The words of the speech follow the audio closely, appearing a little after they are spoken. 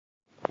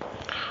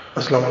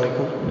Assalamu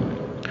alaikum.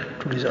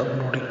 Today's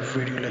uploading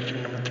video lecture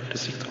number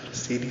 36 of the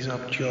series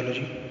of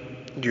Geology,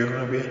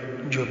 Geography,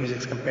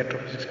 Geophysics and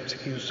Petrophysics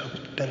MCQs of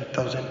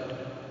 10,000.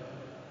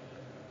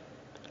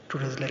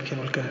 Today's lecture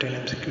will contain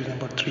MCQs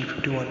number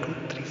 351 to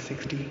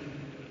 360.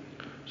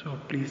 So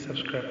please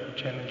subscribe to the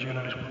channel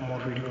Geologist for more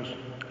videos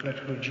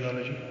related to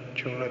Geology,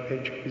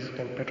 Geography, Geophysics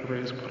and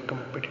Petrophysics for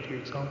competitive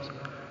exams.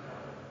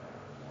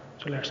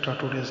 So let's start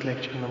today's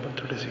lecture number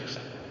 36.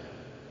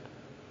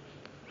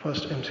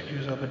 First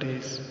MCQs of the day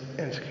is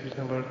MCQs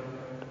number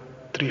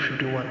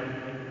 351.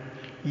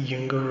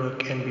 Younger rock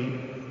can be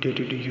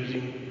dated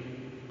using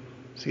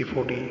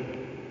C14,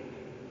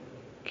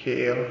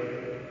 KL,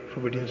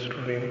 rubidium,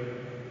 rhodium,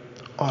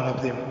 all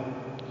of them.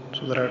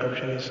 So the right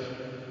option is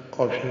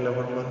option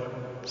number 1,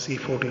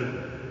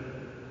 C14.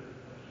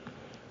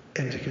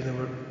 MCQ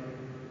number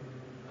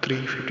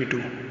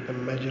 352. The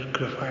major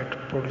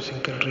graphite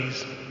producing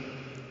countries: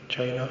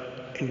 China,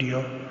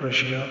 India,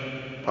 Russia,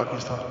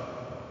 Pakistan.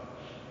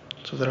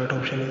 So the right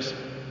option is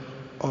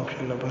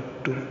option number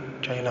 2,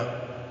 China.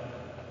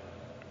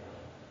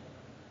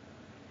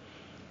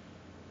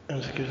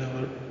 MCQ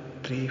number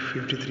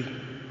 353.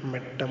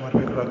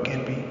 Metamorphic rock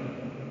can be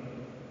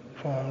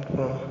formed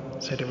from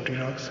sedimentary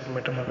rocks,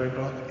 metamorphic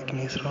rock,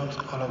 igneous rocks,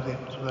 all of them.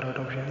 So the right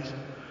option is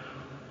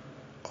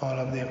all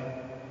of them.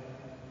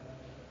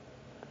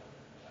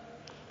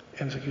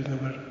 MCQ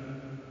number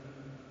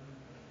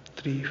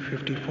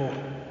 354.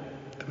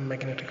 The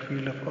magnetic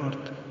field of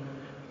Earth,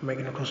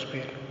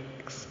 magnetosphere,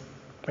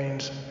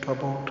 expands to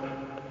about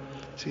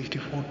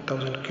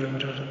 64,000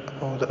 kilometers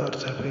above the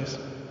Earth's surface,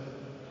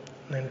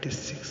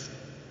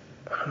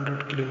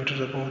 9,600 kilometers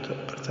above the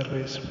Earth's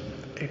surface,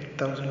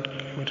 8,000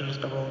 kilometers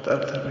above the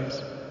Earth's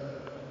surface,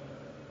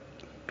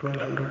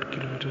 1,200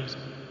 kilometers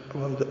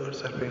above the Earth's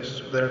surface.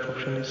 So the right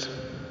option is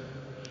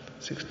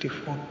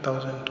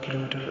 64,000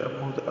 kilometers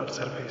above the Earth's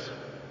surface.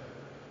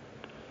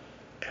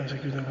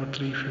 MCQ number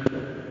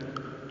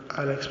 350.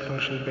 Oil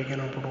exploration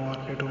began on Budvar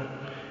Plateau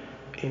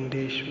in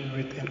Desh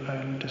with an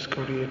oil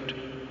discovery at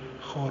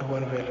Khor 1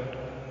 well,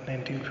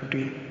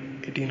 1915,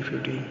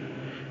 1815,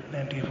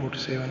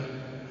 1947,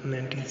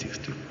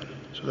 1961.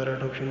 So the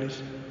right option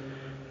is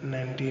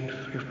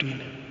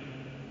 1915.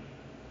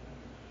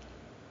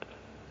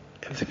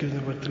 MCQ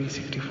number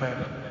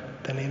 365.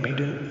 The name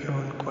Hedean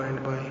Eon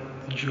coined by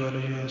the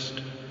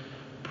geologist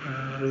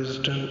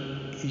Preston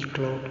E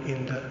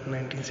in the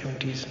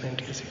 1970s,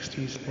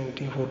 1960s,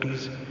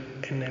 1940s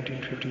and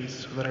 1950s.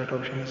 So the right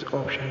option is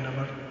option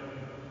number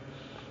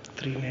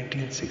 3,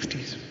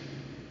 1960s.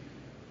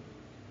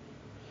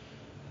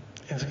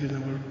 MCQ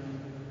number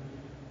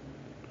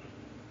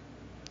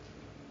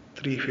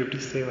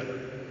 357.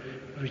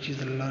 Which is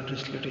the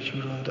largest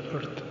latitude on the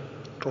Earth?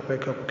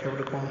 Tropic of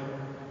Capricorn,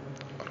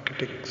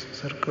 Arctic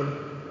Circle,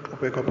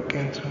 Tropic of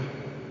Cancer,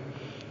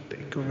 the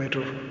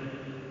equator.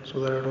 So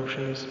the right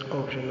option is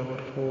option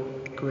number 4,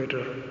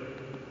 equator.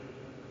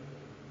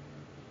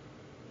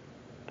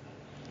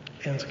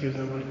 MCQ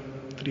number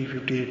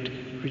 358.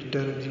 Which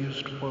term is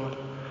used for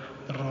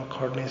the rock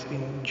hardness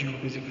in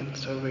Geophysical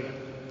Survey?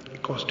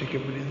 Acoustic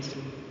impedance,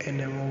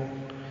 NMO,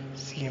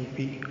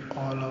 CMP,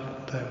 all of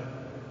them.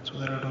 So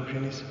the right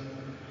option is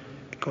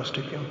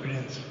acoustic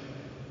impedance.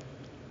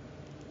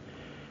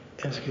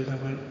 MCQ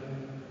number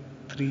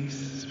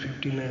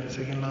 359.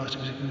 Second last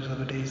MCQ of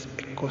the day is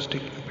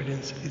acoustic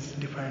impedance is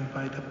defined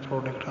by the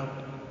product of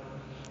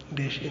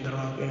dash in the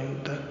rock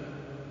and the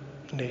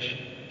dash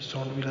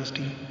sound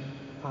velocity,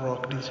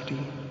 rock density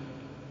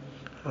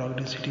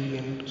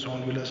and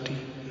sound velocity,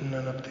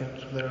 none of them.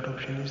 So the right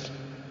option is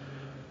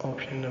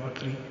option number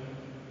 3,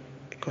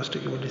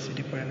 acoustic impedance is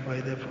defined by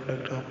the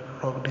product of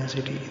rock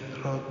density in the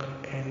rock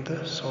and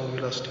the sound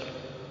velocity.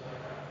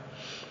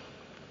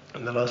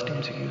 And the last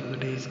MCQ of the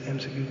day is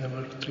MCQ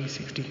number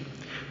 360.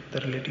 The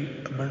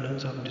relative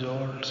abundance of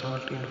dissolved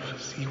salt in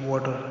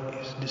seawater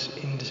is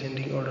in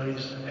descending order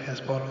is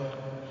as follows: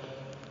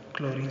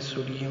 chlorine,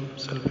 sodium,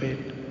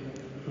 sulfate,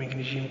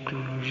 magnesium,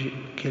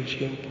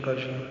 calcium,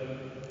 potassium,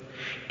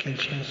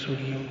 calcium,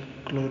 sodium,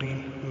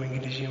 chlorine,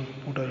 magnesium,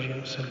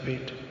 potassium,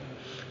 sulfate,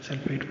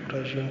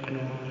 potassium,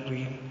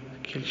 chlorine,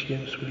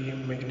 calcium,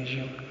 sodium,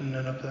 magnesium,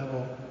 none of the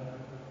above.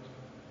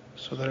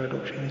 So the right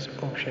option is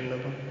option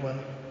number 1,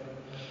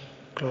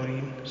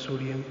 chlorine,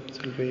 sodium,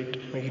 sulfate,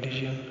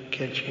 magnesium,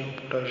 calcium,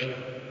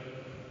 potassium.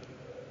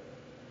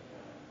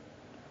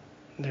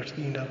 That's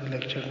the end of the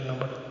lecture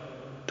number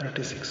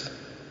 36.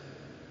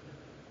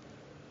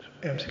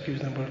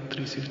 MCQs number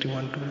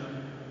 361 to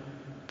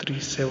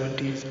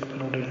 370 is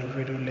uploaded in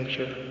video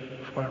lecture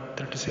for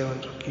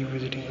 37. So keep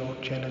visiting our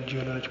channel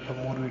Geologist for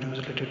more videos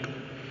related to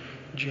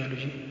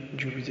geology,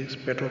 geophysics,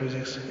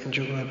 petrophysics and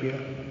geography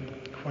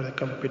for the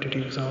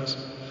competitive exams.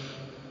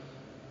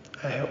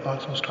 I have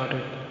also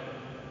started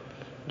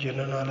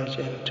general knowledge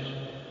and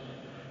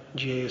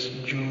GIS,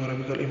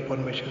 geographical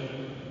information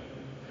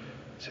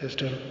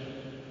system,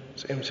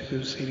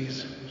 MCQ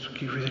series. So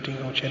keep visiting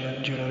our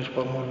channel Geologist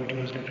for more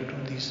videos related to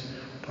these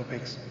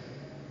topics.